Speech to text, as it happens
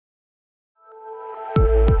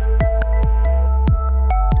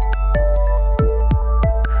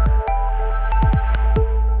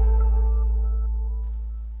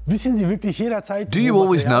Do you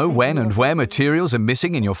always know when and where materials are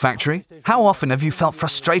missing in your factory? How often have you felt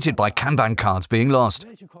frustrated by Kanban cards being lost?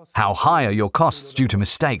 How high are your costs due to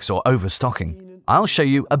mistakes or overstocking? I'll show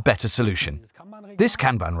you a better solution. This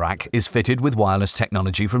Kanban rack is fitted with wireless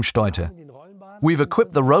technology from Steuter. We've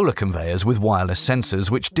equipped the roller conveyors with wireless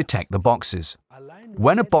sensors which detect the boxes.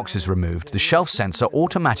 When a box is removed, the shelf sensor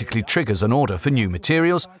automatically triggers an order for new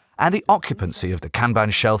materials, and the occupancy of the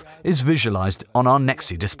Kanban shelf is visualized on our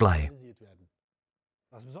nexy display.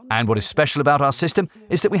 And what is special about our system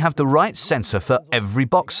is that we have the right sensor for every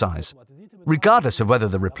box size, regardless of whether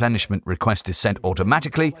the replenishment request is sent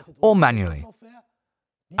automatically or manually.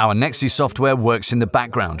 Our nexy software works in the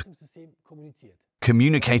background,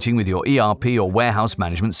 communicating with your ERP or warehouse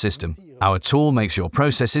management system. Our tool makes your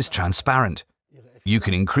processes transparent. You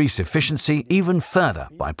can increase efficiency even further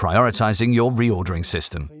by prioritizing your reordering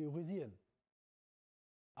system.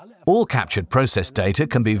 All captured process data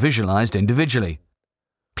can be visualized individually.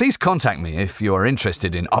 Please contact me if you are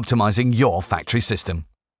interested in optimizing your factory system.